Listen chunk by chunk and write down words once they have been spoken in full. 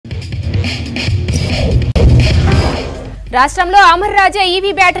రాష్ట్రంలో అమర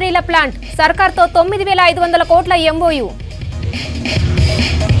EV బ్యాటరీల plant సర్కార్తో 9500 కోట్ల MoU.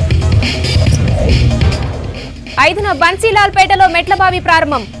 5న బన్సీలాల్పేటలో మెట్లబావి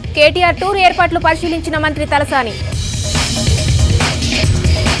ప్రారంభం. KTR టూర్ ఏర్పాట్లు పరిశీలించిన మంత్రి తలసాని.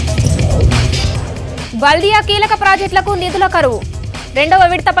 బల్దియా కీలక ప్రాజెక్టులకు నిధుల కరువు. 2వ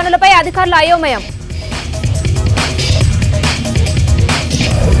విడత పనులపై అధికారుల అయోమయం.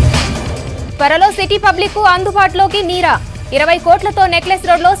 త్వరలో సిటీ పబ్లిక్ కు అందుబాటులోకి నీరా. 20 కోట్లతో నెక్లెస్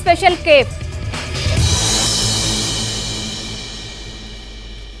రోడ్ లో స్పెషల్ కేఫ్.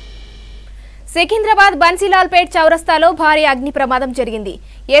 సికింద్రాబాద్ బన్సీలాల్పేట్ చౌరస్తాలో భారీ అగ్ని ప్రమాదం జరిగింది.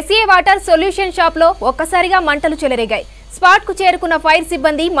 ఎస్ఏ వాటర్ సొల్యూషన్ షాప్ లో ఒక్కసారిగా మంటలు చెలరేగాయి. స్పాట్ కు చేరుకున్న ఫైర్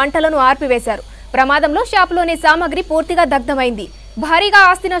సిబ్బంది మంటలను ఆర్పివేశారు. ప్రమాదంలో షాపులోని సామాగ్రి పూర్తిగా దగ్ధమైంది. భారీగా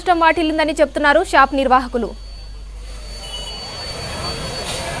ఆస్తి నష్టం వాటిల్లిందని చెప్తున్నారు షాప్ నిర్వాహకులు.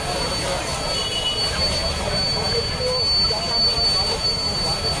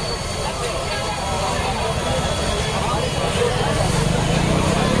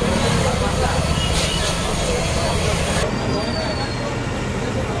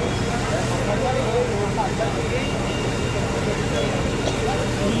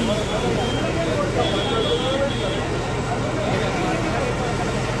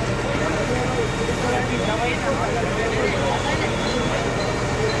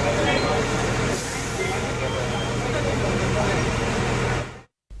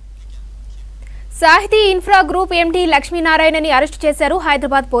 సాహితీ ఇన్ఫ్రా గ్రూప్ MD లక్ష్మీనారాయణని అరెస్టు చేశారు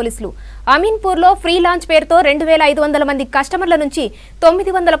హైదరాబాద్ పోలీసులు. అమీన్పూర్లో ఫ్రీ లాంచ్ పేరుతో 2500 మంది కస్టమర్ల నుంచి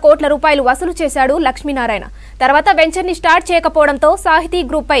 900 కోట్ల రూపాయలు వసూలు చేశాడు లక్ష్మీనారాయణ. తర్వాత వెంచర్ని స్టార్ట్ చేయకపోవడంతో సాహితీ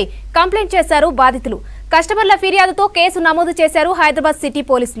గ్రూప్పై కంప్లైంట్ చేశారు బాధితులు. కస్టమర్ల ఫిర్యాదుతో కేసు నమోదు చేశారు హైదరాబాద్ సిటీ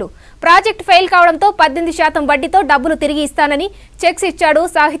పోలీసులు. ప్రాజెక్టు ఫెయిల్ కావడంతో 18% వడ్డీతో డబ్బులు తిరిగి ఇస్తానని చెక్స్ ఇచ్చాడు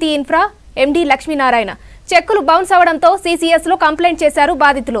సాహితీ ఇన్ఫ్రా MD లక్ష్మీనారాయణ. చెక్కులు బౌన్స్ అవడంతో CCS లో కంప్లైంట్ చేశారు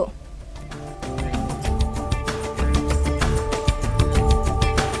బాధితులు.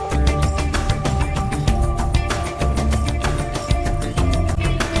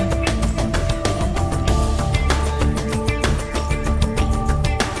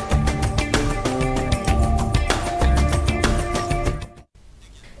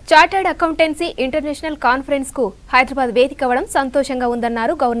 చార్టర్డ్ అకౌంటెన్సీ ఇంటర్నేషనల్ కాన్ఫరెన్స్ కు హైదరాబాద్ వేదిక అవ్వడం సంతోషంగా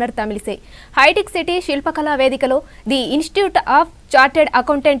ఉందన్నారు గవర్నర్ తమిళిసై. హైటెక్ సిటీ శిల్పకళా వేదికలో the institute of chartered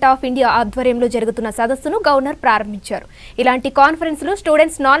accountant of India ఆధ్వర్యంలో జరుగుతున్న సదస్సును గవర్నర్ ప్రారంభించారు. ఇలాంటి కాన్ఫరెన్స్లు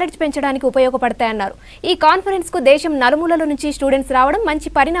స్టూడెంట్స్ నాలెడ్జ్ పెంచడానికి ఉపయోగపడతాయన్నారు. ఈ కాన్ఫరెన్స్ కు దేశం నలుమూలల నుంచి స్టూడెంట్స్ రావడం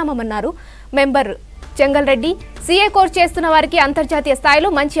మంచి పరిణామమన్నారు. Member Chengal Reddy CA course చేస్తున్న వారికి అంతర్జాతీయ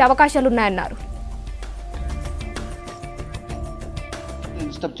స్థాయిలో మంచి అవకాశాలున్నాయన్నారు.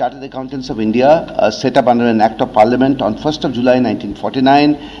 Of Chartered Accountants of India, set up under an Act of Parliament on 1st of July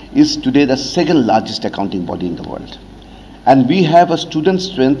 1949, is today the second largest accounting body in the world. And we have a student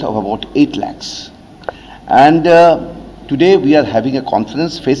strength of about 8 lakhs. And today we are having a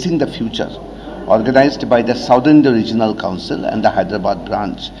conference facing the future, organized by the Southern Regional Council and the Hyderabad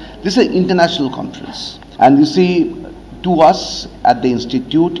branch. This is an international conference. And you see, to us at the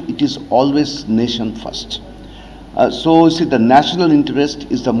institute, it is always nation first. So see, the national interest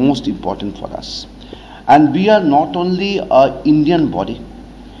is the most important for us, and we are not only an Indian body,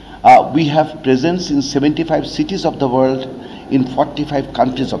 we have presence in 75 cities of the world, in 45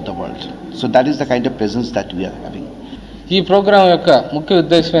 countries of the world. So that is the kind of presence that we are having. ఈ programme యొక్క ముఖ్య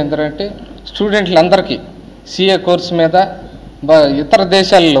ఉద్దేశం ఏంటంటే స్టూడెంట్లందరికీ CA course మీద ఇతర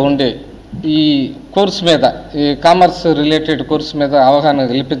దేశాల్లో ఉండే ఈ కోర్సు మీద ఈ కామర్స్ రిలేటెడ్ కోర్సు మీద అవగాహన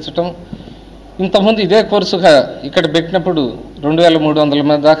కల్పించడం. ఇంతకుముందు ఇదే కోర్సుగా ఇక్కడ పెట్టినప్పుడు 2300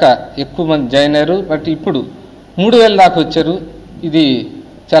 మంది దాకా ఎక్కువ మంది జాయిన్ అయ్యారు. బట్ ఇప్పుడు 3000 దాకా వచ్చారు. ఇది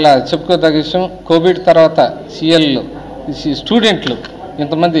చాలా చెప్పుకోదగ్గ విషయం. కోవిడ్ తర్వాత CLలో స్టూడెంట్లు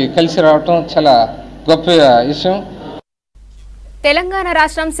ఇంతమంది కలిసి రావటం చాలా గొప్ప విషయం. తెలంగాణ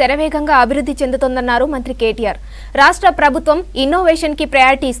రాష్ట్రం శరవేగంగా అభివృద్ధి చెందుతోందన్నారు మంత్రి KTR. రాష్ట్ర ప్రభుత్వం ఇన్నోవేషన్ కి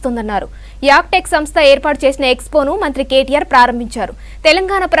ప్రయారిటీ ఇస్తోందన్నారు. యాక్టెక్ సంస్థ ఏర్పాటు చేసిన ఎక్స్పోను మంత్రి KTR ప్రారంభించారు.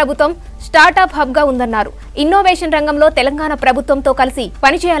 తెలంగాణ ప్రభుత్వం స్టార్టప్ హబ్ గా ఉందన్నారు. ఇన్నోవేషన్ రంగంలో తెలంగాణ ప్రభుత్వంతో కలిసి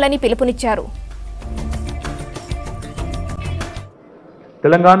పనిచేయాలని పిలుపునిచ్చారు.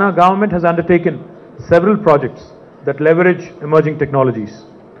 Telangana government has undertaken several projects that leverage emerging technologies,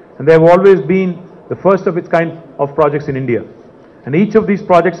 and they have always been the first of its kind of projects in India. And each of these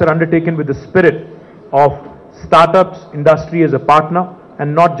projects are undertaken with the spirit of startups, industry as a partner and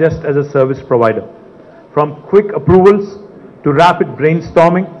not just as a service provider. From quick approvals to rapid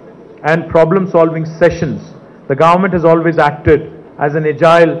brainstorming and problem-solving sessions, the government has always acted as an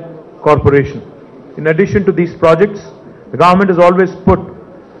agile corporation. In addition to these projects, the government has always put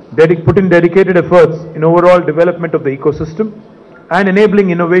put in dedicated efforts in overall development of the ecosystem and enabling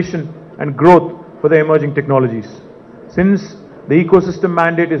innovation and growth for the emerging technologies. Since the ecosystem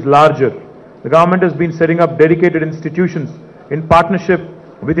mandate is larger, the government has been setting up dedicated institutions in partnership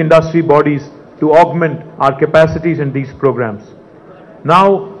with industry bodies to augment our capacities in these programs. Now,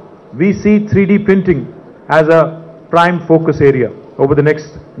 we see 3D printing as a prime focus area over the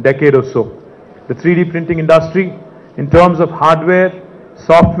next decade or so. The 3D printing industry, in terms of hardware,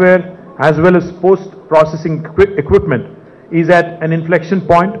 software, as well as post-processing equipment, is at an inflection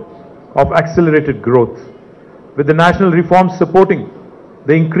point of accelerated growth. With the national reforms supporting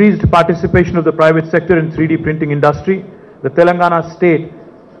the increased participation of the private sector in 3D printing industry, the Telangana state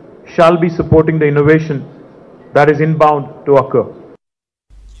shall be supporting the innovation that is inbound to occur.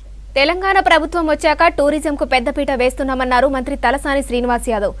 Telangana ప్రభుత్వం వచ్చాక టూరిజంకు పెద్దపీట వేస్తున్నామన్నారు మంత్రి తలసాని శ్రీనివాస్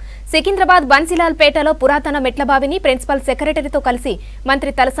యాదవ్. సికింద్రాబాద్ బన్సీలాల్ పేటలో పురాతన మెట్లబావిని principal సెక్రటరీతో కలిసి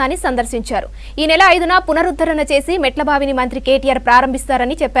మంత్రి తలసాని సందర్శించారు. ఈ నెల 5న పునరుద్ధరణ చేసి మెట్లబావిని మంత్రి కేటీఆర్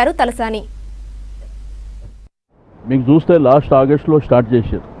ప్రారంభిస్తారని చెప్పారు తలసాని. మీకు చూస్తే లాస్ట్ ఆగస్టులో స్టార్ట్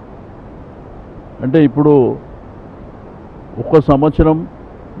చేశారు. అంటే ఇప్పుడు ఒక సంవత్సరం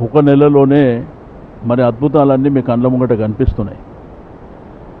ఒక నెలలోనే మరి అద్భుతాలన్నీ మీకు కళ్ళ ముంగట కనిపిస్తున్నాయి.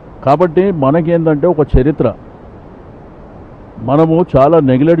 కాబట్టి మనకేంటంటే ఒక చరిత్ర, మనము చాలా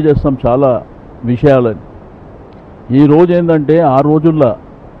నెగ్లెక్ట్ చేస్తాం చాలా విషయాలని. ఈరోజు ఏంటంటే ఆ రోజుల్లో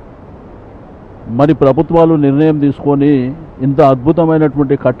మరి ప్రభుత్వాలు నిర్ణయం తీసుకొని ఇంత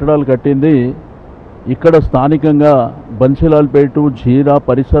అద్భుతమైనటువంటి కట్టడాలు కట్టింది ఇక్కడ స్థానికంగా బన్సీలాల్పేట జీరా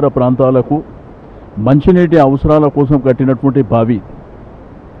పరిసర ప్రాంతాలకు మంచినీటి అవసరాల కోసం కట్టినటువంటి బావి.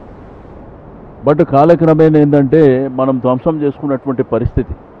 బట్ కాలక్రమేణా ఏంటంటే మనం ధ్వంసం చేసుకున్నటువంటి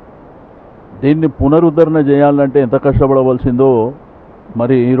పరిస్థితి. దీన్ని పునరుద్ధరణ చేయాలంటే ఎంత కష్టపడవలసిందో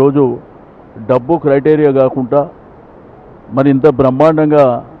మరి ఈరోజు డబ్బు క్రైటీరియా కాకుండా మరి ఇంత బ్రహ్మాండంగా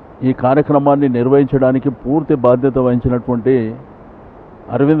ఈ కార్యక్రమాన్ని నిర్వహించడానికి పూర్తి బాధ్యత వహించినటువంటి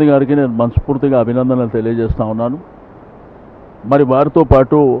అరవింద్ గారికి నేను మనస్ఫూర్తిగా అభినందనలు తెలియజేస్తా ఉన్నాను. మరి వారితో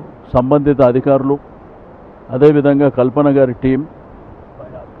పాటు సంబంధిత అధికారులు, అదేవిధంగా కల్పన గారి టీం,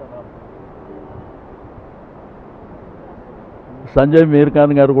 సంజయ్ మీర్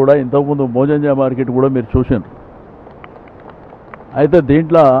ఖాన్ గారు కూడా ఇంతకుముందు మోజంజా మార్కెట్ కూడా మీరు చూసారు. అయితే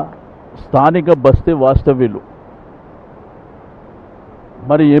దీంట్లో స్థానిక బస్తీ వాస్తవ్యులు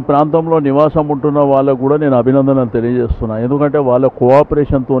మరి ఈ ప్రాంతంలో నివాసం ఉంటున్న వాళ్ళకు కూడా నేను అభినందనలు తెలియజేస్తున్నా. ఎందుకంటే వాళ్ళ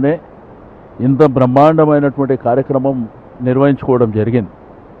కోఆపరేషన్తోనే ఇంత బ్రహ్మాండమైనటువంటి కార్యక్రమం నిర్వహించుకోవడం జరిగింది.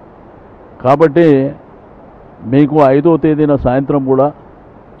 కాబట్టి మీకు 5వ తేదీన సాయంత్రం కూడా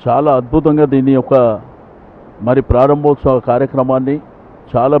చాలా అద్భుతంగా దీని యొక్క మరి ప్రారంభోత్సవ కార్యక్రమాన్ని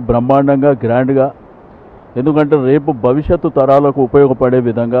చాలా బ్రహ్మాండంగా గ్రాండ్గా, ఎందుకంటే రేపు భవిష్యత్తు తరాలకు ఉపయోగపడే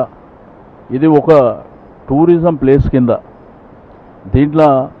విధంగా ఇది ఒక టూరిజం ప్లేస్ కింద, దీంట్లో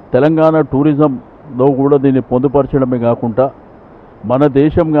తెలంగాణ టూరిజంలో కూడా దీన్ని పొందుపరచడమే కాకుండా మన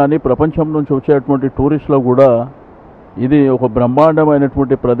దేశం కానీ ప్రపంచం నుంచి వచ్చేటువంటి టూరిస్టులకు కూడా ఇది ఒక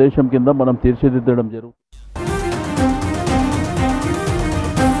బ్రహ్మాండమైనటువంటి ప్రదేశం కింద మనం తీర్చిదిద్దడం జరుగుతుంది.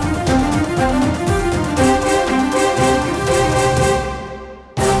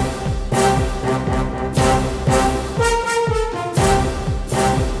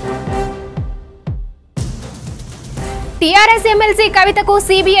 TRS MLC కవితకు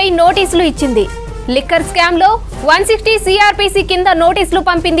CBI నోటీసులు ఇచ్చింది. లిక్కర్ స్కామ్ లో 160 CRPC కింద నోటీసులు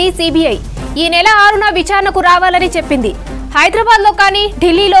పంపింది CBI. ఈ నెల 6న విచారణకు రావాలని చెప్పింది. హైదరాబాద్ లో కానీ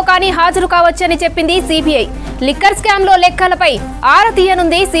ఢిల్లీలో కానీ హాజరు కావచ్చని చెప్పింది CBI. లిక్కర్ స్కామ్ లో లెక్కలపై ఆరా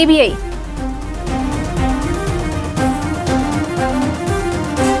తీయనుంది CBI.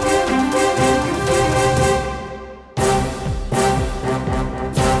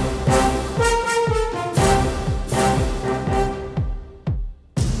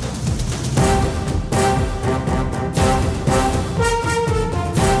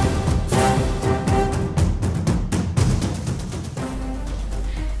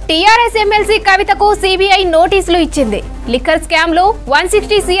 TRS MLC కవితకు CBI నోటీసులు ఇచ్చింది. లిక్కర్ స్కామ్ లో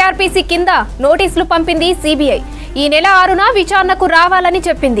 160 CRPC కింద నోటీసులు పంపింది CBI. ఈ నెల 6న విచారణకు రావాలని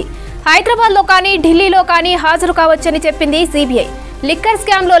చెప్పింది. హైదరాబాద్ లో కానీ ఢిల్లీలో కానీ హాజరు కావచ్చని చెప్పింది CBI. లిక్కర్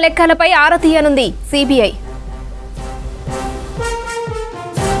స్కామ్ లో లెక్కలపై ఆరా తీయనుంది CBI.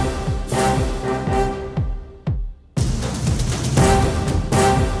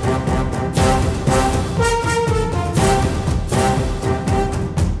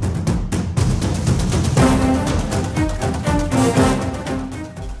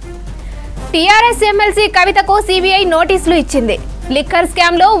 TRS MLC కవితకు CBI నోటీసులు ఇచ్చింది. లిక్కర్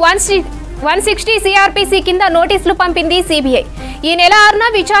స్కామ్ లో 160 CRPC కింద నోటీసులు పంపింది CBI. ఈ నెల 6న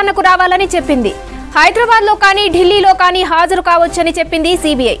విచారణకు రావాలని చెప్పింది. హైదరాబాద్ లో కానీ ఢిల్లీలో కానీ హాజరు కావచ్చని చెప్పింది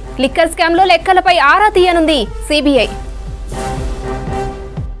సిబిఐ. లిక్కర్ స్కామ్ లో లెక్కలపై ఆరా తీయనుంది సిబిఐ.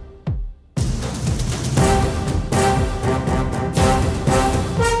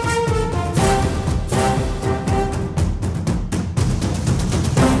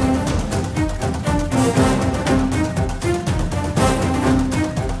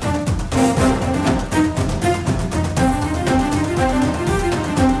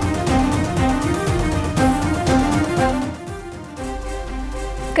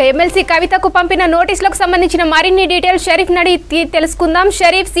 ఎమ్మెల్సీ కవితకు పంపిన నోటీసులకు సంబంధించిన మరిన్ని డీటెయిల్స్ షరీఫ్ నడి తెలుసుకుందాం.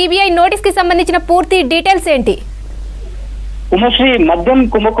 షరీఫ్, సిబిఐ నోటీస్ కి సంబంధించిన పూర్తి డీటెయిల్స్ ఏంటి? ఉమశ్రీ, మద్యం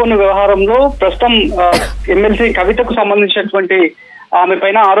కుంభకోణ వ్యవహారంలో ప్రస్తుతం ఎమ్మెల్సీ కవితకు సంబంధించినటువంటి ఆమె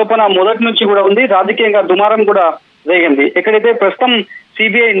పైన ఆరోపణ మొదటి నుంచి కూడా ఉంది. రాజకీయంగా దుమారం కూడా రేగింది. ఎక్కడైతే ప్రస్తుతం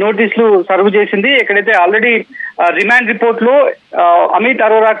సిబిఐ నోటీసులు సర్వ్ చేసింది, ఎక్కడైతే ఆల్రెడీ రిమాండ్ రిపోర్ట్ లో అమిత్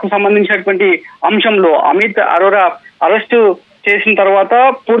అరోరాకు సంబంధించినటువంటి అంశంలో అమిత్ అరోరా అరెస్టు చేసిన తర్వాత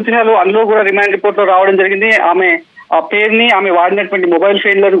పూర్తిస్థాయిలో అందులో కూడా రిమాండ్ రిపోర్ట్ లో రావడం జరిగింది. ఆమె పేరుని, ఆమె వాడినటువంటి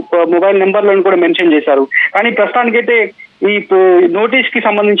మొబైల్ నెంబర్లను కూడా మెన్షన్ చేశారు. కానీ ప్రస్తుతానికైతే ఈ నోటీస్ కి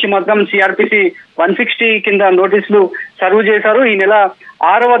సంబంధించి మాత్రం సిఆర్పిసి 160 కింద నోటీసులు సర్వ్ చేశారు. ఈ నెల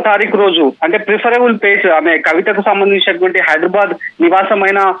 6వ తారీఖు రోజు, అంటే ప్రిఫరబుల్ ప్లేస్ ఆమె కవితకు సంబంధించినటువంటి హైదరాబాద్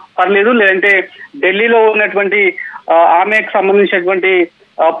నివాసమైనా పర్లేదు, లేదంటే ఢిల్లీలో ఉన్నటువంటి ఆమెకు సంబంధించినటువంటి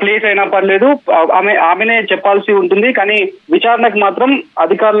ప్లేస్ అయినా పర్లేదు, ఆమెనే చెప్పాల్సి ఉంటుంది. కానీ విచారణకు మాత్రం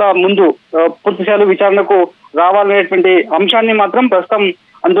అధికారుల ముందు పూర్తిస్థాయిలో విచారణకు రావాలనేటువంటి అంశాన్ని మాత్రం ప్రస్తుతం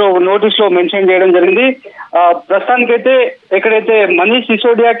అందులో నోటీస్ లో మెన్షన్ చేయడం జరిగింది. ప్రస్తుతానికైతే ఎక్కడైతే మనీష్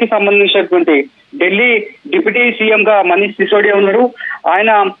సిసోడియాకి సంబంధించినటువంటి ఢిల్లీ డిప్యూటీ సీఎం గా మనీష్ సిసోడియా ఉన్నారు.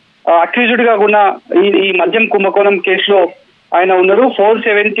 ఆయన అక్యూజ్డ్ గా ఉన్న ఈ మద్యం కుంభకోణం కేసులో ఆయన ఉన్నారు.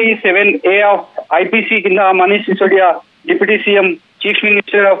 477A ఆఫ్ ఐపీసీ కింద Manish Sisodia deputy CM, chief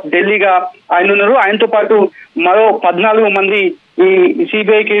minister of ఢిల్లీగా ఆయన ఉన్నారు. ఆయనతో పాటు మరో 14 మంది ఈ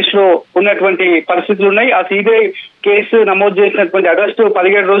సిబిఐ కేసులో ఉన్నటువంటి పరిస్థితులు ఉన్నాయి. ఆ సిబిఐ కేసు నమోదు చేసినటువంటి ఆగస్టు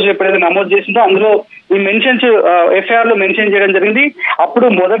 17 రోజు ఎప్పుడైతే నమోదు చేసిందో అందులో ఈ మెన్షన్స్ ఎఫ్ఐఆర్ లో మెన్షన్ చేయడం జరిగింది. అప్పుడు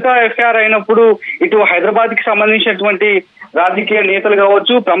మొదట ఎఫ్ఐఆర్ అయినప్పుడు ఇటు హైదరాబాద్ కి సంబంధించినటువంటి రాజకీయ నేతలు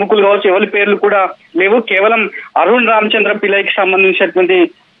కావచ్చు, ప్రముఖులు కావచ్చు, ఎవరి పేర్లు కూడా లేవు. కేవలం అరుణ్ రామచంద్ర పిల్లైకి సంబంధించినటువంటి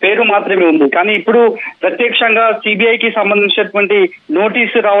పేరు మాత్రమే ఉంది. కానీ ఇప్పుడు ప్రత్యక్షంగా సిబిఐకి సంబంధించినటువంటి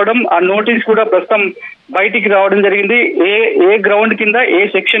నోటీసు రావడం, ఆ నోటీస్ కూడా ప్రస్తుతం బయటికి రావడం జరిగింది. ఏ గ్రౌండ్ కింద, ఏ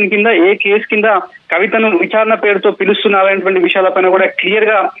సెక్షన్ కింద, ఏ కేసు కింద కవితను విచారణ పేరుతో పిలుస్తున్నారనేటువంటి విషయాలపైన కూడా క్లియర్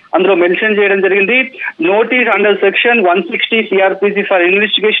గా అందులో మెన్షన్ చేయడం జరిగింది. Notice under section 160 CrPC for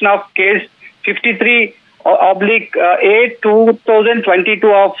investigation of case 53/A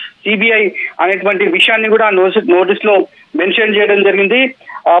 2022 of CBI అనేటువంటి విషయాన్ని కూడా నోటీస్ లో మెన్షన్ చేయడం జరిగింది.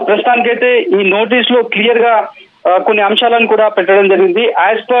 ప్రస్తుతానికైతే ఈ నోటీస్ లో క్లియర్ గా కొన్ని అంశాలను కూడా పెట్టడం జరిగింది.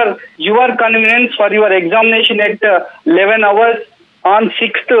 As per your convenience for your examination at 11 hours on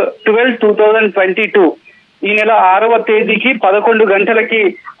 6th 12 2022 ఈ నెల 6వ తేదీకి 11 గంటలకి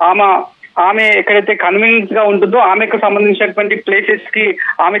ఆమె ఎక్కడైతే కన్వీనియన్స్ గా ఉంటుందో ఆమెకు సంబంధించినటువంటి ప్లేసెస్ కి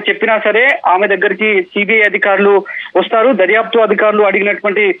ఆమె చెప్పినా సరే ఆమె దగ్గరికి సిబిఐ అధికారులు వస్తారు. దర్యాప్తు అధికారులు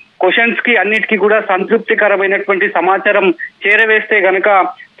అడిగినటువంటి క్వశ్చన్స్ కి అన్నిటికీ కూడా సంతృప్తికరమైనటువంటి సమాచారం చేరవేస్తే గనక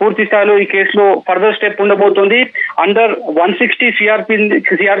పూర్తి స్థాయిలో ఈ కేసులో ఫర్దర్ స్టెప్ ఉండబోతోంది. అండర్ 160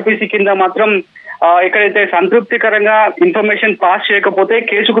 సిఆర్పిసి కింద మాత్రం ఎక్కడైతే సంతృప్తికరంగా ఇన్ఫర్మేషన్ పాస్ చేయకపోతే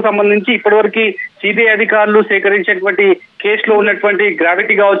కేసుకు సంబంధించి ఇప్పటివరకు సిబిఐ అధికారులు సేకరించినటువంటి కేసులో ఉన్నటువంటి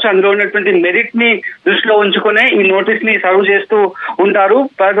గ్రావిటీ కావచ్చు, అందులో ఉన్నటువంటి మెరిట్ ని దృష్టిలో ఉంచుకునే ఈ నోటీస్ ని సర్వ్ చేస్తూ ఉంటారు.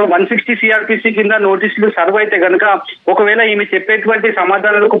 160 సిఆర్పిసి కింద నోటీసులు సర్వ్ అయితే గనక ఒకవేళ ఈమె చెప్పేటువంటి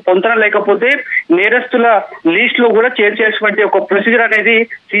సమాధానాలకు పొంతన లేకపోతే నేరస్తుల లిస్ట్ లో కూడా చేర్చేటువంటి ఒక ప్రొసీజర్ అనేది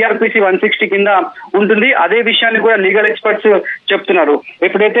సిఆర్పిసి 160 కింద ఉంటుంది. అదే విషయాన్ని కూడా లీగల్ ఎక్స్పర్ట్స్ చెప్తున్నారు.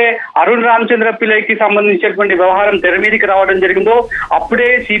 ఎప్పుడైతే అరుణ్ రామచంద్ర పిల్లైకి సంబంధించినటువంటి వ్యవహారం తెర మీదకి రావడం జరిగిందో అప్పుడే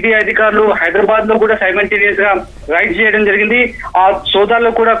సిబిఐ అధికారులు హైదరాబాద్ లో కూడా సైమల్టేనియస్ గా రైడ్ చేయడం జరిగింది. ఆ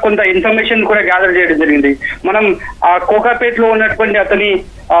సోదాల్లో కూడా కొంత ఇన్ఫర్మేషన్ కూడా గ్యాదర్ చేయడం జరిగింది. మనం ఆ కోకాపేట్ లో ఉన్నటువంటి అతని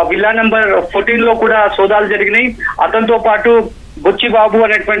విల్లా నెంబర్ 14 లో కూడా సోదాలు జరిగినాయి. అతనితో పాటు బుచ్చిబాబు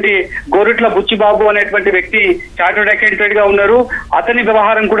అనేటువంటి గోరుట్ల బుచ్చిబాబు అనేటువంటి వ్యక్తి చార్టర్డ్ అకౌంటెంట్ గా ఉన్నారు. అతని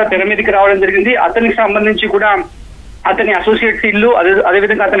వ్యవహారం కూడా తెర మీదకి రావడం జరిగింది. అతనికి సంబంధించి కూడా అతని అసోసియేట్స్ ఇల్లు,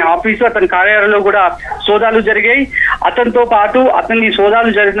 అదేవిధంగా అతని ఆఫీసు, అతని కార్యాలయంలో కూడా సోదాలు జరిగాయి. అతనితో పాటు అతని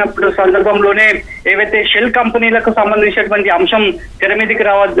సోదాలు జరిగినప్పుడు సందర్భంలోనే ఏవైతే షెల్ కంపెనీలకు సంబంధించినటువంటి అంశం తెర మీదకి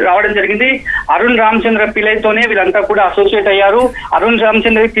రావడం జరిగింది. అరుణ్ రామచంద్ర పిల్లైతోనే వీళ్ళంతా కూడా అసోసియేట్ అయ్యారు. అరుణ్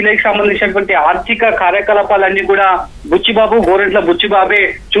రామచంద్ర పిల్లైకి సంబంధించినటువంటి ఆర్థిక కార్యకలాపాలన్నీ కూడా బుచ్చిబాబు, గోరెంట్ల బుచ్చిబాబే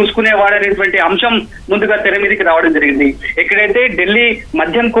చూసుకునేవాడనేటువంటి అంశం ముందుగా తెర మీదకి రావడం జరిగింది. ఎక్కడైతే ఢిల్లీ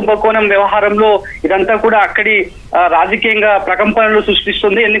మద్యం కుంభకోణం వ్యవహారంలో ఇదంతా కూడా అక్కడి రాజకీయంగా ప్రకంపనలు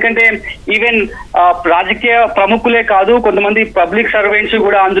సృష్టిస్తుంది. ఎందుకంటే ఈవెన్ రాజకీయ ప్రముఖులే కాదు, కొంతమంది పబ్లిక్ సర్వెంట్స్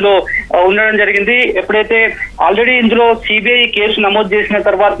కూడా అందులో ఉండడం జరిగింది. ఎప్పుడైతే ఆల్రెడీ ఇందులో సిబిఐ కేసు నమోదు చేసిన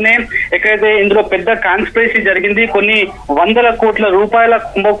తర్వాతనే ఎక్కడైతే ఇందులో పెద్ద కాన్స్పిరసీ జరిగింది, కొన్ని వందల కోట్ల రూపాయల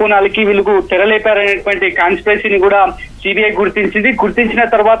కుంభకోణాలకి వీళ్ళకు తెరలేపారనేటువంటి కాన్స్పిరసీని కూడా సిబిఐ గుర్తించిన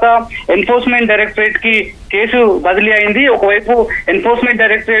తర్వాత ఎన్ఫోర్స్మెంట్ డైరెక్టరేట్ కి కేసు బదిలీ అయింది. ఒకవైపు ఎన్ఫోర్స్మెంట్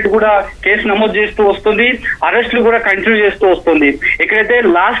డైరెక్టరేట్ కూడా కేసు నమోదు చేస్తూ వస్తుంది, అరెస్టులు కూడా కంటిన్యూ చేస్తూ వస్తుంది. ఎక్కడైతే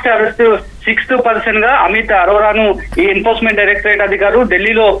లాస్ట్ అరెస్ట్ 6th పర్సన్ గా అమిత్ అరోరాను ఈ ఎన్ఫోర్స్మెంట్ డైరెక్టరేట్ అధికారులు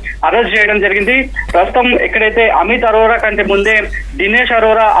ఢిల్లీలో అరెస్ట్ చేయడం జరిగింది. ప్రస్తుతం ఎక్కడైతే అమిత్ అరోరా కంటే ముందే దినేష్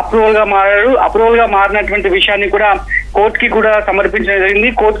అరోరా అప్రూవల్ గా మారాడు. అప్రూవల్ గా మారినటువంటి విషయాన్ని కూడా కోర్టుకి కూడా సమర్పించడం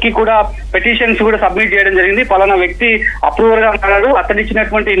జరిగింది. కోర్టుకి కూడా పిటిషన్స్ కూడా సబ్మిట్ చేయడం జరిగింది. పలానా వ్యక్తి అప్రూవల్ గా మారాడు, అతను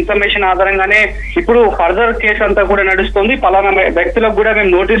ఇచ్చినటువంటి ఇన్ఫర్మేషన్ ఆధారంగానే ఇప్పుడు ఫర్దర్ కేసు అంతా కూడా నడుస్తుంది, పలానా వ్యక్తులకు కూడా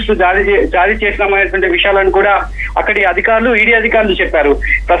మేము నోటీసులు జారీ చేసినామనేటువంటి విషయాలను కూడా అక్కడి అధికారులు ఈడీ అధికారులు చెప్పారు.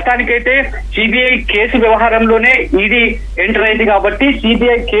 ప్రస్తుతానికైతే సిబిఐ కేసు వ్యవహారంలోనే ఈడీ ఎంటర్ అయింది కాబట్టి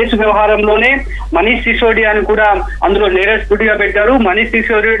సిబిఐ కేసు వ్యవహారంలోనే మనీష్ సిసోడియాను కూడా అందులో నేరస్తుడిగా పెట్టారు. మనీష్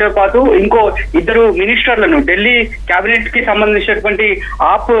సిసోడియాతో పాటు ఇంకో 2 మినిస్టర్లను, ఢిల్లీ కేబినెట్ కి సంబంధించినటువంటి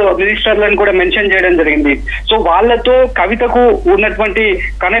ఆప్ మినిస్టర్లను కూడా మెన్షన్ చేయడం జరిగింది. సో వాళ్ళతో కవితకు ఉన్నటువంటి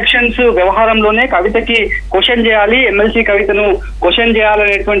కనెక్షన్స్ వ్యవహారంలోనే కవితకి క్వశ్చన్ చేయాలి, ఎమ్మెల్సీ కవితను క్వశ్చన్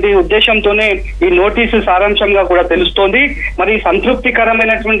చేయాలనేటువంటి ఉద్దేశంతోనే ఈ నోటీసు సారాంశంగా కూడా తెలుస్తోంది. మరి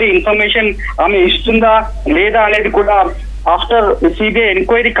సంతృప్తికరమైనటువంటి ఇన్ఫర్మేషన్ ఆమె ఇస్తుందా లేదా అనేది కూడా ఆఫ్టర్ సిబిఐ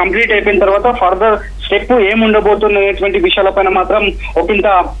ఎంక్వైరీ కంప్లీట్ అయిపోయిన తర్వాత ఫర్దర్ స్టెప్ ఏముండబోతుంది అనేటువంటి విషయాలపైన మాత్రం ఒకంత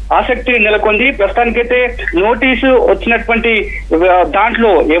ఆసక్తి నెలకొంది. ప్రస్తుతానికైతే నోటీసు వచ్చినటువంటి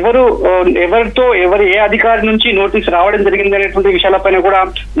దాంట్లో ఎవరితో ఏ అధికారి నుంచి నోటీసు రావడం జరిగింది అనేటువంటి విషయాలపైన కూడా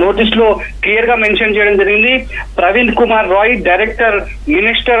నోటీస్ లో క్లియర్ గా మెన్షన్ చేయడం జరిగింది. Praveen Kumar Roy, director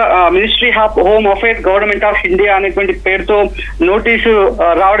ministry of home affairs government of India అనేటువంటి పేరుతో నోటీసు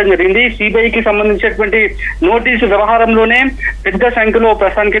రావడం జరిగింది. సిబిఐకి సంబంధించినటువంటి నోటీసు వ్యవహారంలోనే పెద్ద సంఖ్యలో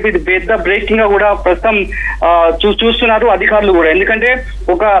ప్రస్తుతానికి ఇది పెద్ద బ్రేకింగ్ గా కూడా ప్రస్తుతం చూస్తున్నారు అధికారులు కూడా. ఎందుకంటే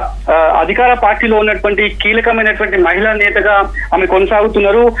ఒక అధికార పార్టీలో ఉన్నటువంటి కీలకమైనటువంటి మహిళా నేతగా ఆమె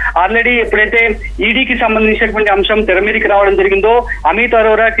కొనసాగుతున్నారు. ఆల్రెడీ ఎప్పుడైతే ఈడీకి సంబంధించినటువంటి అంశం తెర మీదకి రావడం జరిగిందో, అమిత్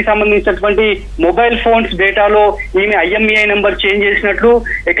అరోరాకి సంబంధించినటువంటి మొబైల్ ఫోన్స్ డేటాలో ఈమె IMEI నెంబర్ చేంజ్ చేసినట్లు,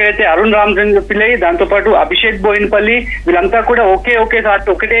 ఎక్కడైతే అరుణ్ రామచంద్ర పిల్లై, దాంతో పాటు అభిషేక్ బోయిన్పల్లి వీళ్ళంతా కూడా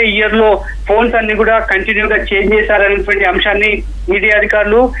ఒకటే ఇయర్ లో ఫోన్స్ అన్ని కూడా కంటిన్యూగా చేంజ్ చేశారనేటువంటి అంశాన్ని ఈడీ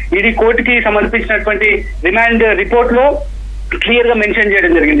అధికారులు ఈడీ కోర్టుకి సమర్పించినటువంటి రిమాండ్ రిపోర్ట్ లో క్లియర్ గా మెన్షన్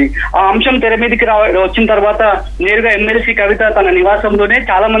చేయడం జరిగింది. ఆ అంశం తెర మీదకి వచ్చిన తర్వాత నేరుగా ఎమ్మెల్సీ కవిత తన నివాసంలోనే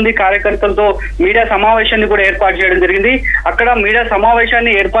చాలా మంది కార్యకర్తలతో మీడియా సమావేశాన్ని కూడా ఏర్పాటు చేయడం జరిగింది. అక్కడ మీడియా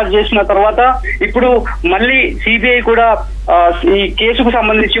సమావేశాన్ని ఏర్పాటు చేసిన తర్వాత ఇప్పుడు మళ్ళీ సిబిఐ కూడా ఈ కేసుకు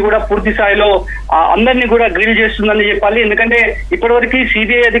సంబంధించి కూడా పూర్తి స్థాయిలో అందరినీ కూడా గ్రిల్ చేస్తుందని చెప్పాలి. ఎందుకంటే ఇప్పటివరకు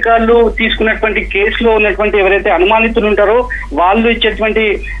సిబిఐ అధికారులు తీసుకున్నటువంటి కేసులో ఉన్నటువంటి ఎవరైతే అనుమానితులు ఉంటారో వాళ్ళు ఇచ్చేటువంటి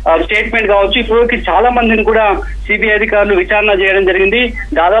స్టేట్మెంట్ కావచ్చు, ఇప్పటివరకు చాలా మందిని కూడా సిబిఐ అధికారులు విచారణ చేయడం జరిగింది.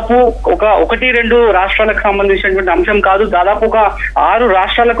 దాదాపు 1-2 రాష్ట్రాలకు సంబంధించినటువంటి అంశం కాదు, దాదాపు 6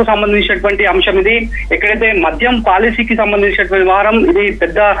 రాష్ట్రాలకు సంబంధించినటువంటి అంశం ఇది. ఎక్కడైతే మద్యం పాలసీకి సంబంధించినటువంటి వ్యవహారం, ఇది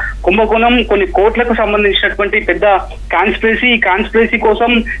పెద్ద కుంభకోణం, కొన్ని కోట్లకు సంబంధించినటువంటి పెద్ద కాన్స్పిరసీ. ఈ కాన్స్పిరసీ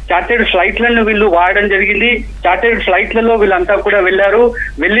కోసం చార్టెడ్ ఫ్లైట్లను వీళ్ళు వాడడం జరిగింది. చార్టెడ్ ఫ్లైట్లలో వీళ్ళంతా కూడా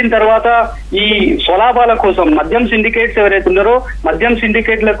వెళ్ళిన తర్వాత ఈ స్వలాభాల కోసం మద్యం సిండికేట్స్ ఎవరైతే ఉన్నారో మద్యం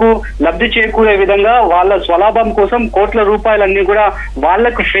సిండికేట్లకు లబ్ధి చేకూరే విధంగా వాళ్ళ స్వలాభం కోసం కోట్ల రూపాయలన్నీ కూడా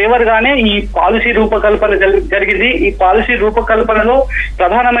వాళ్లకు ఫేవర్ గానే ఈ పాలసీ రూపకల్పన జరిగింది. ఈ పాలసీ రూపకల్పనలో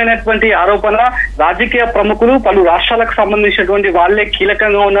ప్రధానమైనటువంటి ఆరోపణ రాజకీయ ప్రముఖులు పలు రాష్ట్రాలకు సంబంధించినటువంటి వాళ్లే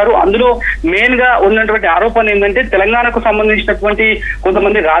కీలకంగా ఉన్నారు. అందులో మెయిన్ గా ఉన్నటువంటి ఆరోపణ ఏంటంటే తెలంగాణకు సంబంధించినటువంటి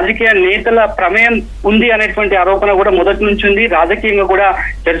కొంతమంది రాజకీయ నేతల ప్రమేయం ఉంది అనేటువంటి ఆరోపణ కూడా మొదటి నుంచి ఉంది. రాజకీయంగా కూడా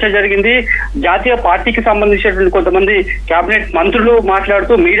చర్చ జరిగింది. జాతీయ పార్టీకి సంబంధించినటువంటి కొంతమంది కేబినెట్ మంత్రులు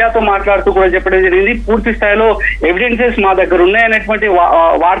మాట్లాడుతూ మీడియాతో మాట్లాడుతూ కూడా చెప్పడం జరిగింది. పూర్తి స్థాయిలో ఎవిడెన్సెస్ మా దగ్గర ఉన్నాయనేటువంటి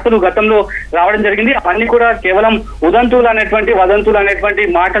వార్తలు గతంలో రావడం జరిగింది. అవన్నీ కూడా కేవలం వదంతులు అనేటువంటి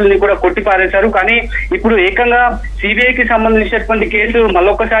మాటల్ని కూడా కొట్టిపారేశారు. కానీ ఇప్పుడు ఏకంగా సిబిఐకి సంబంధించినటువంటి కేసు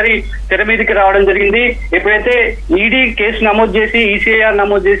మళ్ళొక్కసారి తెర మీదకి రావడం జరిగింది. ఎప్పుడైతే ఈడీ కేసు నమోదు చేసి ఈసీఐఆర్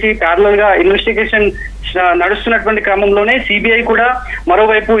నమోదు చేసి ప్యారలల్ గా ఇన్వెస్టిగేషన్ నడుస్తున్నటువంటి క్రమంలోనే సిబిఐ కూడా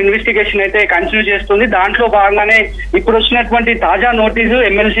మరోవైపు ఇన్వెస్టిగేషన్ అయితే కంటిన్యూ చేస్తుంది. దాంట్లో భాగంగానే ఇప్పుడు వచ్చినటువంటి తాజా నోటీసు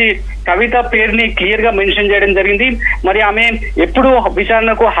ఎమ్మెల్సీ కవిత పేరుని క్లియర్ గా మెన్షన్ చేయడం జరిగింది. మరి ఆమె ఎప్పుడు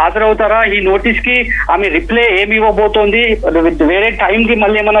విచారణకు హాజరవుతారా, ఈ నోటీస్ కి ఆమె రిప్లై ఏమి ఇవ్వబోతోంది, వేరే టైం కి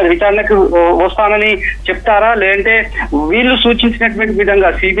మళ్ళీ ఏమైనా విచారణకు వస్తానని చెప్తారా, లేదంటే వీళ్ళు సూచించినటువంటి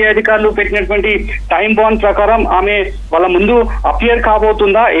విధంగా సిబిఐ అధికారులు పెట్టినటువంటి టైం బాండ్ ప్రకారం ఆమె వాళ్ళ ముందు అపియర్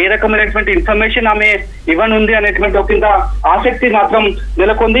కాబోతుందా, ఏ రకమైనటువంటి ఇన్ఫర్మేషన్ ఆమె ఇవ్వనుంది అనేటువంటి ఒక ఆసక్తి మాత్రం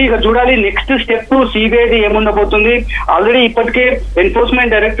నెలకొంది. ఇక చూడాలి నెక్స్ట్ స్టెప్ సిబిఐది ఏముండబోతుంది. ఆల్రెడీ ఇప్పటికే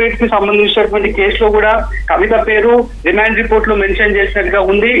ఎన్ఫోర్స్మెంట్ డైరెక్టరేట్ కి సంబంధించినటువంటి కేసులో కూడా కవిత పేరు రిమాండ్ రిపోర్ట్ లో మెన్షన్ చేసినట్టుగా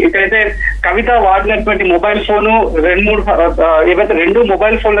ఉంది. ఇక్కడైతే కవిత వాడినటువంటి మొబైల్ ఫోను ఏవైతే 2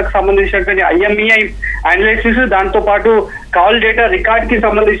 మొబైల్ ఫోన్లకు సంబంధించినటువంటి IMEI అనాలిసిస్, దాంతో పాటు కాల్ డేటా రికార్డ్ కి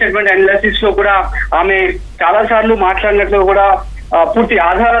సంబంధించినటువంటి అనాలిసిస్ లో కూడా ఆమె చాలా సార్లు మాట్లాడినట్లు కూడా పూర్తి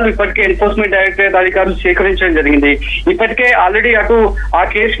ఆధారాలు ఇప్పటికే ఎన్ఫోర్స్మెంట్ డైరెక్టరేట్ అధికారులు సేకరించడం జరిగింది. ఇప్పటికే ఆల్రెడీ అటు ఆ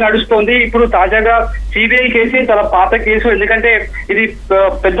కేసు నడుస్తోంది. ఇప్పుడు తాజాగా సిబిఐ కేసు చాలా పాత కేసు, ఎందుకంటే ఇది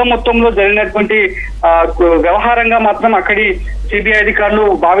పెద్ద మొత్తంలో జరిగినటువంటి వ్యవహారంగా మాత్రం అక్కడి సిబిఐ అధికారులు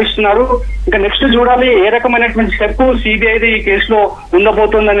భావిస్తున్నారు. ఇంకా నెక్స్ట్ చూడాలి ఏ రకమైనటువంటి స్టెప్ సిబిఐది ఈ కేసులో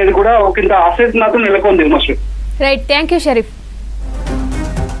ఉండబోతుంది అనేది కూడా ఒక ఆసక్తి మాత్రం నెలకొంది. Right, thank you Sharif.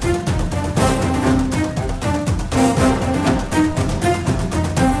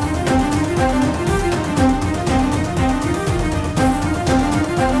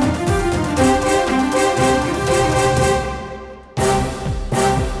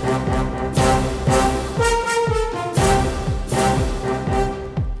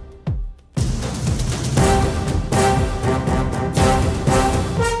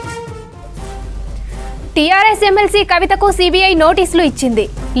 TRS MLC కవితకు CBI నోటీసులు ఇచ్చింది.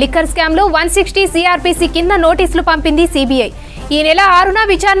 లిక్కర్ స్కామ్ లో 160 CRPC కింద నోటీసులు పంపింది CBI. ఈ నెల 6న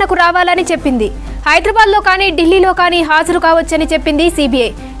విచారణకు రావాలని చెప్పింది. హైదరాబాద్ లో కానీ ఢిల్లీలో కానీ హాజరు కావచ్చని చెప్పింది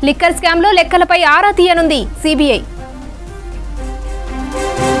CBI. లిక్కర్ స్కామ్ లో లెక్కలపై ఆరా తీయనుంది CBI.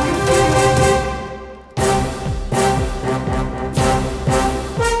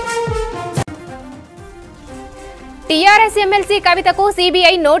 TRS MLC కవితకు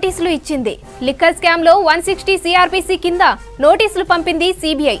CBI నోటీసులు ఇచ్చింది. లిక్కర్ స్కామ్ లో 160 CRPC కింద నోటీసులు పంపింది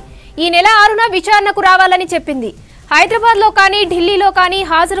CBI. ఈ నెల 6న విచారణకు రావాలని చెప్పింది. హైదరాబాద్ లో కానీ ఢిల్లీలో కానీ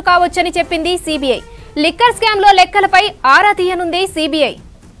హాజరు కావచ్చని చెప్పింది CBI. లిక్కర్ స్కామ్ లో లెక్కలపై ఆరా తీయనుంది CBI.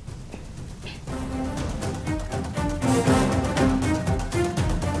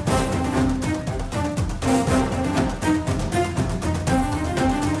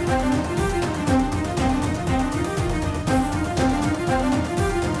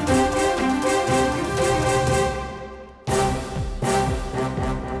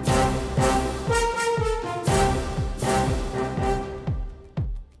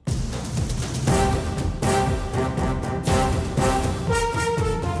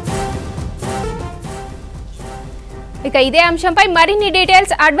 ఇక ఇదే అంశంపై మరిన్ని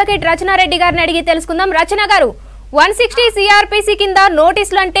డీటెయిల్స్ అడ్వకేట్ రచనారెడ్డి గారిని అడిగి తెలుసుకుందాం. రచన గారు, 160 CRPC కింద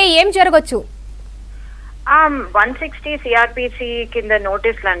నోటీసులు అంటే ఏం జరగచ్చు? 160 CRPC కింద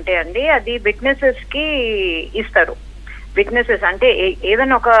నోటీసులు అంటే అండి, అది విట్నెసెస్ కి ఇస్తారు. విట్నెసెస్ అంటే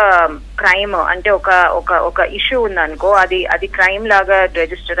ఏదైనా ఒక క్రైమ్ అంటే ఒక ఇష్యూ ఉందనుకో, అది క్రైమ్ లాగా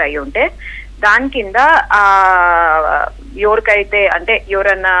రిజిస్టర్ అయి ఉంటే దాని కింద ఎవరికైతే అంటే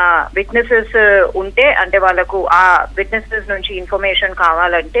ఎవరన్నా విట్నెసెస్ ఉంటే అంటే వాళ్ళకు ఆ విట్నెసెస్ నుంచి ఇన్ఫర్మేషన్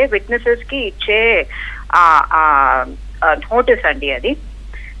కావాలంటే విట్నెసెస్ కి ఇచ్చే నోటీస్ అండి అది.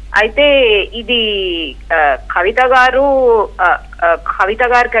 అయితే ఇది కవిత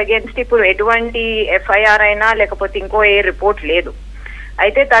గారికి అగేన్స్ట్ ఇప్పుడు ఎటువంటి FIR అయినా లేకపోతే ఇంకో ఏ రిపోర్ట్ లేదు.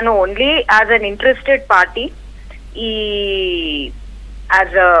 అయితే తను only as an interested party ఈ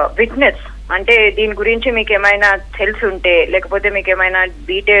యాజ్ అ విట్నెస్ అంటే దీని గురించి మీకు ఏమైనా తెలిసి ఉంటే లేకపోతే మీకు ఏమైనా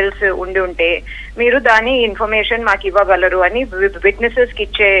డీటెయిల్స్ ఉండి ఉంటే మీరు దాని ఇన్ఫర్మేషన్ మాకు ఇవ్వగలరు అని విట్నెసెస్ కి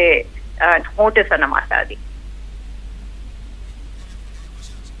ఇచ్చే నోటీస్ అన్నమాట అది.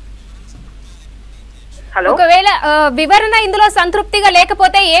 హలో, ఒకవేళ వివరణ ఇందులో సంతృప్తిగా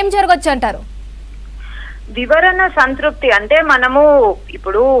లేకపోతే ఏం జరగచ్చు అంటారు? వివరణ సంతృప్తి అంటే మనము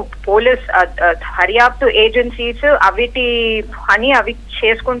ఇప్పుడు పోలీస్ దర్యాప్తు ఏజెన్సీస్ అవి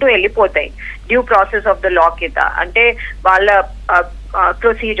చేసుకుంటూ వెళ్ళిపోతాయి due process of the law కింద, అంటే వాళ్ళ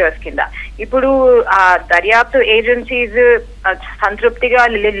ప్రొసీజర్స్ కింద. ఇప్పుడు ఆ దర్యాప్తు ఏజెన్సీస్ సంతృప్తిగా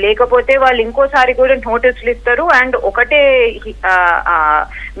లేకపోతే వాళ్ళు ఇంకోసారి కూడా నోటీసులు ఇస్తారు. అండ్ ఒకటే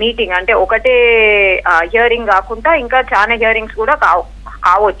మీటింగ్ అంటే ఒకటే హియరింగ్ కాకుండా ఇంకా చాలా హియరింగ్స్ కూడా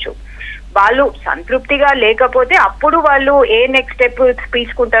కావచ్చు. వాళ్ళు సంతృప్తిగా లేకపోతే అప్పుడు వాళ్ళు ఏ నెక్స్ట్ స్టెప్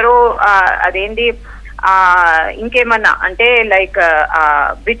తీసుకుంటారో అదేంటి ఇంకేమన్నా అంటే లైక్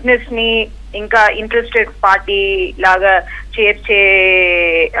విట్నెస్ ని ఇంకా ఇంట్రెస్టెడ్ పార్టీ లాగా చేర్చే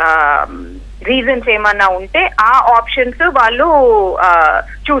రీజన్స్ ఏమన్నా ఉంటే ఆ ఆప్షన్స్ వాళ్ళు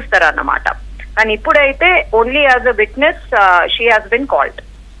చూస్తారు అన్నమాట. కానీ ఇప్పుడైతే only as a witness she has been called.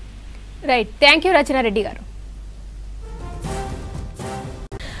 Right, thank you Rachana Reddy గారు.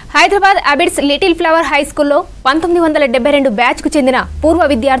 Hyderabad Abids little flower high స్కూల్లో 1972 బ్యాచ్కు చెందిన పూర్వ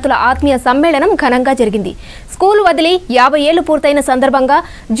విద్యార్థుల ఆత్మీయ సమ్మేళనం ఘనంగా జరిగింది. స్కూల్ వదిలి 50 ఏళ్లు పూర్తయిన సందర్భంగా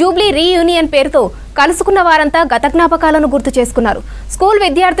జూబ్లీ రీయూనియన్ పేరుతో కలుసుకున్న వారంతా గత జ్ఞాపకాలను గుర్తు చేసుకున్నారు. స్కూల్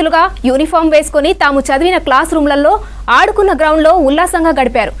విద్యార్థులుగా యూనిఫామ్ వేసుకుని తాము చదివిన క్లాస్ రూమ్లలో, ఆడుకున్న గ్రౌండ్లో ఉల్లాసంగా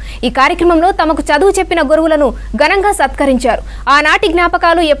గడిపారు. ఈ కార్యక్రమంలో తమకు చదువు చెప్పిన గురువులను ఘనంగా సత్కరించారు. ఆనాటి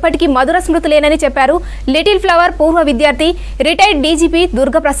జ్ఞాపకాలు ఎప్పటికీ మధుర స్మృతులేనని చెప్పారు లిటిల్ ఫ్లవర్ పూర్వ విద్యార్థి రిటైర్డ్ డీజీపీ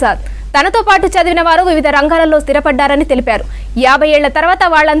దుర్గప్రసాద్. తనతో పాటు చదివిన వారు వివిధ రంగాలలో స్థిరపడ్డారని తెలిపారు. 50 ఏళ్ల తర్వాత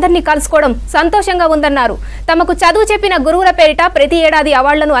వాళ్లందరినీ కలుసుకోవడం సంతోషంగా ఉందన్నారు. తమకు చదువు చెప్పిన గురువుల పేరిట ప్రతి ఏడాది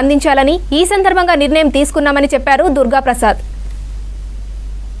అవార్డులను అందించాలని ఈ సందర్భంగా నిర్ణయం తీసుకున్నామని చెప్పారు దుర్గాప్రసాద్.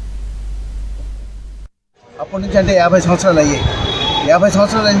 అప్పటి నుంచి అంటే 50 సంవత్సరాలు అయ్యాయి. 50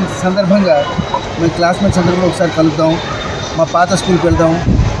 సంవత్సరాలు అయిన సందర్భంగా మేము క్లాస్మేట్స్ అందరూ ఒకసారి కలుద్దాం, మా పాత స్కూల్కి వెళ్దాం,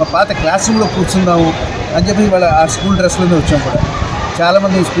 మా పాత క్లాస్ రూమ్లో కూర్చుందాము అని చెప్పి వాళ్ళ ఆ స్కూల్ డ్రెస్లోనే వచ్చాం. కూడా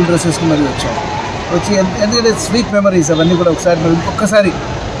చాలామంది స్కూల్ డ్రెస్ వేసుకుని మరీ వచ్చాం. వచ్చి ఎందుకంటే స్వీట్ మెమరీస్ అవన్నీ కూడా ఒకసారి మేము ఇంకొకసారి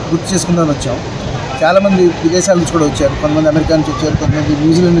గుర్తు చేసుకుందామని వచ్చాం. చాలామంది విదేశాల నుంచి కూడా వచ్చారు. కొంతమంది అమెరికా నుంచి వచ్చారు, కొంతమంది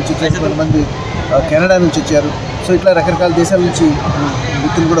న్యూజిలాండ్ నుంచి వచ్చారు, కొంతమంది కెనడా నుంచి వచ్చారు. సో ఇట్లా రకరకాల దేశాల నుంచి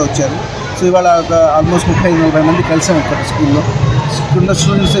వ్యక్తులు కూడా వచ్చారు. సో ఇవాళ ఒక ఆల్మోస్ట్ 30-40 మంది కలిసాము ఇక్కడ స్కూల్లో. ఇప్పుడున్న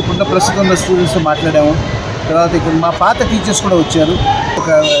స్టూడెంట్స్, ఇప్పుడున్న ప్రస్తుతం ఉన్న స్టూడెంట్స్తో మాట్లాడాము. తర్వాత ఇక్కడ మా పాత టీచర్స్ కూడా వచ్చారు. ఒక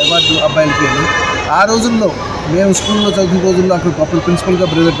అవార్డు అబ్బాయిలకి వెళ్ళి ఆ రోజుల్లో మేము స్కూల్లో చదివిన రోజుల్లో అప్పుడు ప్రిన్సిపల్గా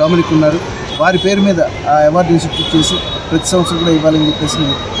బ్రదర్ డామినిక్ ఉన్నారు. వారి పేరు మీద ఆ అవార్డు ఇన్స్టిట్యూట్ చేసి ప్రతి సంవత్సరం కూడా ఇవ్వాలని చెప్పేసి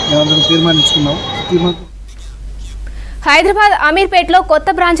మేమందరం తీర్మానించుకున్నాం. హైదరాబాద్ అమీర్పేటలో కొత్త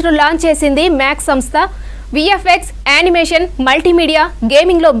బ్రాంచ్ను లాంచ్ చేసింది మ్యాక్ సంస్థ. VFX, యానిమేషన్, మల్టీమీడియా,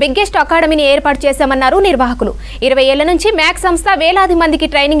 గేమింగ్లో బిగ్గెస్ట్ అకాడమీని ఏర్పాటు చేశామన్నారు నిర్వాహకులు. 20 ఏళ్ల నుంచి మ్యాక్ సంస్థ వేలాది మందికి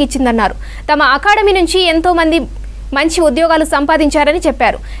ట్రైనింగ్ ఇచ్చిందన్నారు. తమ అకాడమీ నుంచి ఎంతో మంది మంచి ఉద్యోగాలు సంపాదించారని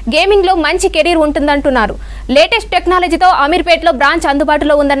చెప్పారు. గేమింగ్లో మంచి కెరీర్ ఉంటుందంటున్నారు. లేటెస్ట్ టెక్నాలజీతో అమీర్పేటలో బ్రాంచ్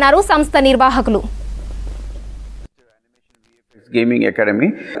అందుబాటులో ఉందన్నారు సంస్థ నిర్వాహకులు. Gaming academy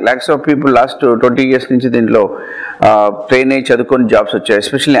lakhs of people last 20 years నుంచి దీంట్లో ట్రైన్ అయ్యి చదువుకొని జాబ్స్ వచ్చాయి.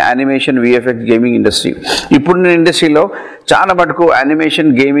 Especially animation, VFX, gaming industry. ఇప్పుడున్న ఇండస్ట్రీలో చాలా మటుకు యానిమేషన్,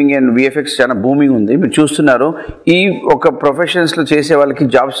 గేమింగ్ అండ్ VFX చాలా బూమింగ్ ఉంది. మీరు చూస్తున్నారు. ఈ ఒక ప్రొఫెషన్స్లో చేసే వాళ్ళకి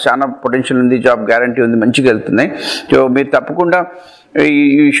జాబ్స్ చాలా పొటెన్షియల్ ఉంది, జాబ్ గ్యారంటీ ఉంది, మంచిగా వెళ్తున్నాయి. సో మీరు తప్పకుండా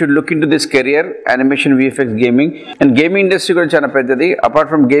you should look into this career, animation, VFX, gaming. And gaming industry కూడా చాలా పెద్దది. అపార్ట్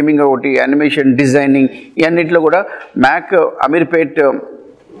ఫ్రమ్ గేమింగ్ ఒకటి యానిమేషన్, డిజైనింగ్ ఇవన్నిట్లో కూడా మ్యాక్ అమీర్పేట్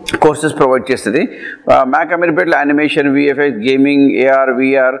కోర్సెస్ ప్రొవైడ్ చేస్తుంది. Mac అమీర్పేట్లో animation, VFX, gaming, AR,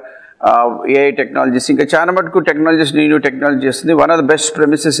 VR, AI technologies, ఇంకా చాలా మటుకు టెక్నాలజీస్, న్యూ టెక్నాలజీ చేస్తుంది. One of the best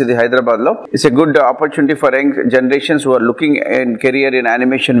premises ఇది హైదరాబాద్లో. It's a good opportunity for young generations who are looking in career in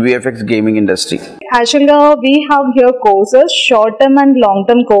animation, VFX, gaming industry. Actually, we have here courses, short-term and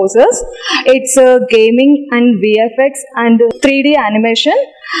long-term courses. It's gaming and VFX and 3D animation.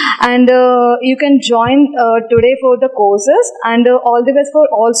 And you can join today for the courses. And all the best for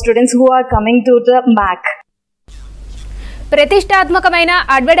all students who are coming to the MAC. ప్రతిష్టాత్మకమైన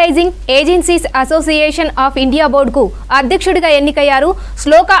advertising agencies association of India బోర్డుకు అధ్యక్షుడిగా ఎన్నికయ్యారు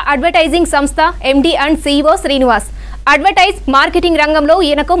శ్లోక advertising సంస్థ MD and CEO Srinivas. Advertise marketing రంగంలో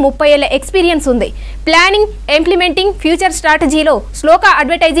ఈయనకు 30 ఏళ్ల experience ఉంది. Planning, implementing, future స్ట్రాటజీలో శ్లోక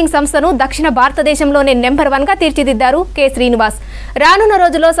అడ్వర్టైజింగ్ సంస్థను దక్షిణ భారతదేశంలోనే నెంబర్ 1గా తీర్చిదిద్దారు కె శ్రీనివాస్. రానున్న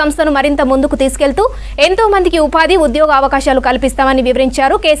రోజుల్లో సంస్థను మరింత ముందుకు తీసుకెళ్తూ ఎంతో మందికి ఉపాధి, ఉద్యోగ అవకాశాలు కల్పిస్తామని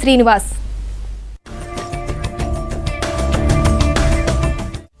వివరించారు కె శ్రీనివాస్.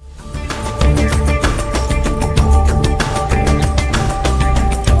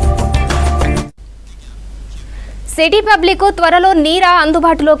 సిటీ పబ్లిక్ త్వరలో నీరా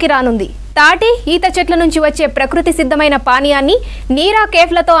అందుబాటులోకి రానుంది. తాటి, ఈత చెట్ల నుంచి వచ్చే ప్రకృతి సిద్ధమైన పానీయాన్ని నీరా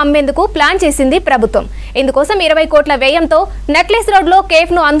కేఫ్లతో అమ్మేందుకు ప్లాన్ చేసింది ప్రభుత్వం. ఇందుకోసం 20 కోట్ల వ్యయంతో నెక్లెస్ రోడ్లో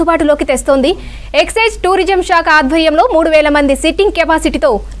కేఫ్ను అందుబాటులోకి తెస్తోంది. ఎక్సైజ్ టూరిజం శాఖ ఆధ్వర్యంలో 3000 మంది సిట్టింగ్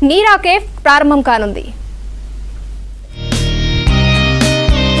కెపాసిటీతో నీరా కేఫ్ ప్రారంభం కానుంది.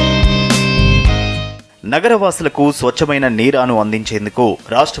 నగరవాసులకు స్వచ్ఛమైన నీరాను అందించేందుకు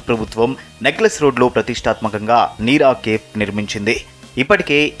రాష్ట్ర ప్రభుత్వం నెక్లెస్ రోడ్లో ప్రతిష్టాత్మకంగా నీరా కేఫ్ నిర్మించింది.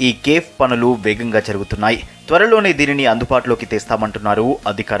 ఇప్పటికే ఈ కేఫ్ పనులు వేగంగా జరుగుతున్నాయి. త్వరలోనే దీనిని అందుబాటులోకి తెస్తామంటున్నారు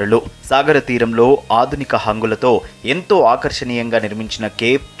అధికారులు. సాగర తీరంలో ఆధునిక హంగులతో ఎంతో ఆకర్షణీయంగా నిర్మించిన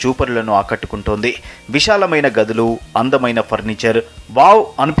కేఫ్ చూపరులను ఆకట్టుకుంటోంది. విశాలమైన గదులు, అందమైన ఫర్నిచర్, వావ్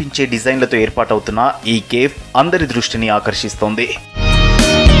అనిపించే డిజైన్లతో ఏర్పాటవుతున్న ఈ కేఫ్ అందరి దృష్టిని ఆకర్షిస్తోంది.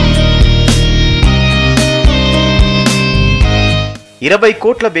 20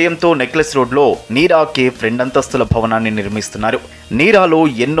 కోట్ల వ్యయంతో నెక్లెస్ రోడ్లో నీరా కేఫ్ 2 అంతస్తుల భవనాన్ని నిర్మిస్తున్నారు. నీరాలో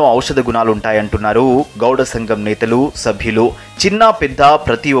ఎన్నో ఔషధ గుణాలుంటాయంటున్నారు గౌడ సంఘం నేతలు, సభ్యులు. చిన్న పెద్ద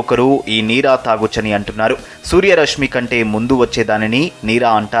ప్రతి ఒక్కరూ ఈ నీరా తాగొచ్చని అంటున్నారు. సూర్యరశ్మి కంటే ముందు వచ్చేదానిని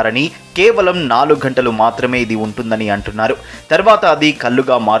నీరా అంటారని, కేవలం 4 గంటలు మాత్రమే ఇది ఉంటుందని అంటున్నారు. తర్వాత అది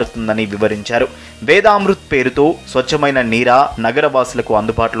కల్లుగా మారుతుందని వివరించారు. వేదామృత్ పేరుతో స్వచ్ఛమైన నీరా నగరవాసులకు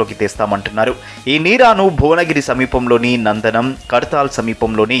అందుబాటులోకి తెస్తామంటున్నారు. ఈ నీరాను భువనగిరి సమీపంలోని నందనం, కడతాల్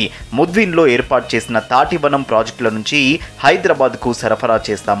సమీపంలోని ముద్విన్లో ఏర్పాటు చేసిన తాటివనం ప్రాజెక్టుల నుంచి హైదరాబాద్కు సరఫరా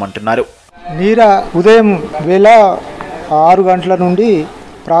చేస్తామంటున్నారు. నీరా ఉదయం వేళ 6 గంటల నుండి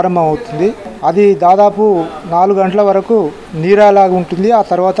ప్రారంభమవుతుంది. అది దాదాపు 4 గంటల వరకు నీరాలాగా ఉంటుంది. ఆ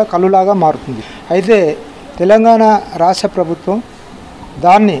తర్వాత కల్లులాగా మారుతుంది. అయితే తెలంగాణ రాష్ట్ర ప్రభుత్వం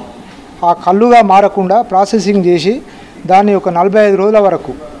దాన్ని ఆ కల్లుగా మారకుండా ప్రాసెసింగ్ చేసి దాన్ని ఒక 45 రోజుల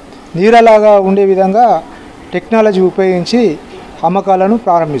వరకు నీరలాగా ఉండే విధంగా టెక్నాలజీ ఉపయోగించి అమ్మకాలను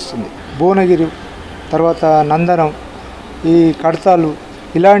ప్రారంభిస్తుంది. భువనగిరి, తర్వాత నందనం, ఈ కడతాలు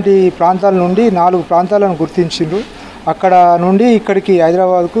ఇలాంటి ప్రాంతాల నుండి 4 ప్రాంతాలను గుర్తించిండ్రు. అక్కడ నుండి ఇక్కడికి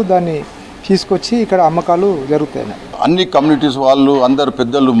హైదరాబాద్కు దాన్ని తీసుకొచ్చి ఇక్కడ అమ్మకాలు జరుగుతాయి. అన్ని కమ్యూనిటీస్ వాళ్ళు అందరు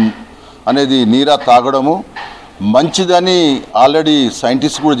పెద్దలు అనేది నీరా తాగడము మంచిదని ఆల్రెడీ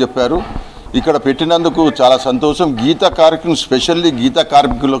సైంటిస్ట్ కూడా చెప్పారు. ఇక్కడ పెట్టినందుకు చాలా సంతోషం. గీత కార్మికులు, స్పెషల్లీ గీత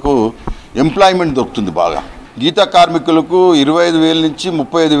కార్మికులకు ఎంప్లాయ్మెంట్ దొరుకుతుంది బాగా. గీత కార్మికులకు 25,000 నుంచి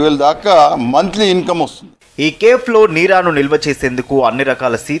 35,000 దాకా మంత్లీ ఇన్కమ్ వస్తుంది. ఈ కేఫ్లో నీరాను నిల్వ చేసేందుకు అన్ని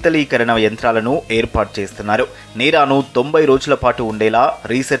రకాల శీతలీకరణ యంత్రాలను ఏర్పాటు చేస్తున్నారు. నీరాను 90 రోజుల పాటు ఉండేలా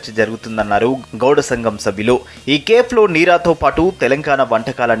రీసెర్చ్ జరుగుతుందన్నారు గౌడ సంఘం సభ్యులు. ఈ కేఫ్లో నీరాతో పాటు తెలంగాణ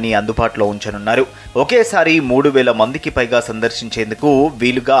వంటకాలన్నీ అందుబాటులో ఉంచనున్నారు. ఒకేసారి 3,000 మందికి పైగా సందర్శించేందుకు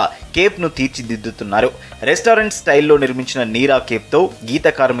వీలుగా కేఫ్ను తీర్చిదిద్దుతున్నారు. రెస్టారెంట్ స్టైల్లో నిర్మించిన నీరా కేఫ్తో గీత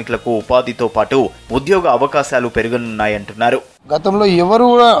కార్మికులకు ఉపాధితో పాటు ఉద్యోగ అవకాశాలు పెరగనున్నాయంటున్నారు. గతంలో ఎవరు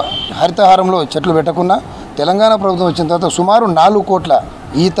కూడా హరితహారంలో చెట్లు పెట్టకున్నా తెలంగాణ ప్రభుత్వం వచ్చిన తర్వాత సుమారు 4 కోట్ల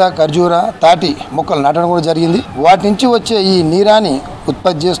ఈత, ఖర్జూర, తాటి మొక్కలు నాటడం కూడా జరిగింది. వాటి నుంచి వచ్చే ఈ నీరాని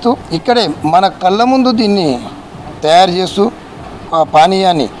ఉత్పత్తి చేస్తూ ఇక్కడే మన కళ్ళ ముందు దీన్ని తయారు చేస్తూ ఆ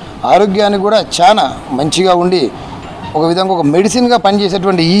పానీయాన్ని, ఆరోగ్యాన్ని కూడా చాలా మంచిగా ఉండి ఒక విధంగా ఒక మెడిసిన్గా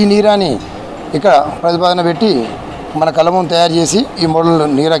పనిచేసేటువంటి ఈ నీరాని ఇక్కడ ప్రతిపాదన పెట్టి మన కళ్ళ ముందు తయారు చేసి ఈ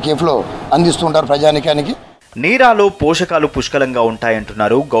మోడల్ నీరా కేఫ్లో అందిస్తూ ఉంటారు ప్రజానికానికి. నీరాలో పోషకాలు పుష్కలంగా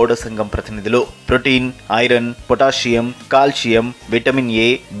ఉంటాయంటున్నారు గౌడ సంఘం ప్రతినిధులు. Protein, iron, potassium, calcium, vitamin A,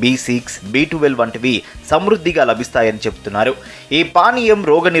 B6, B12 వంటివి సమృద్ధిగా లభిస్తాయని చెబుతున్నారు. ఈ పానీయం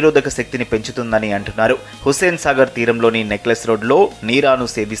రోగనిరోధక శక్తిని పెంచుతుందని అంటున్నారు. హుస్సేన్ సాగర్ తీరంలోని నెక్లెస్ రోడ్లో నీరాను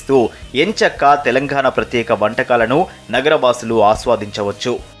సేవిస్తూ ఎంచక్క తెలంగాణ ప్రత్యేక వంటకాలను నగరవాసులు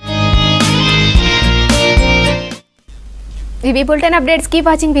ఆస్వాదించవచ్చు. ఇవి bulletin updates. Keep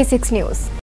watching V6 news.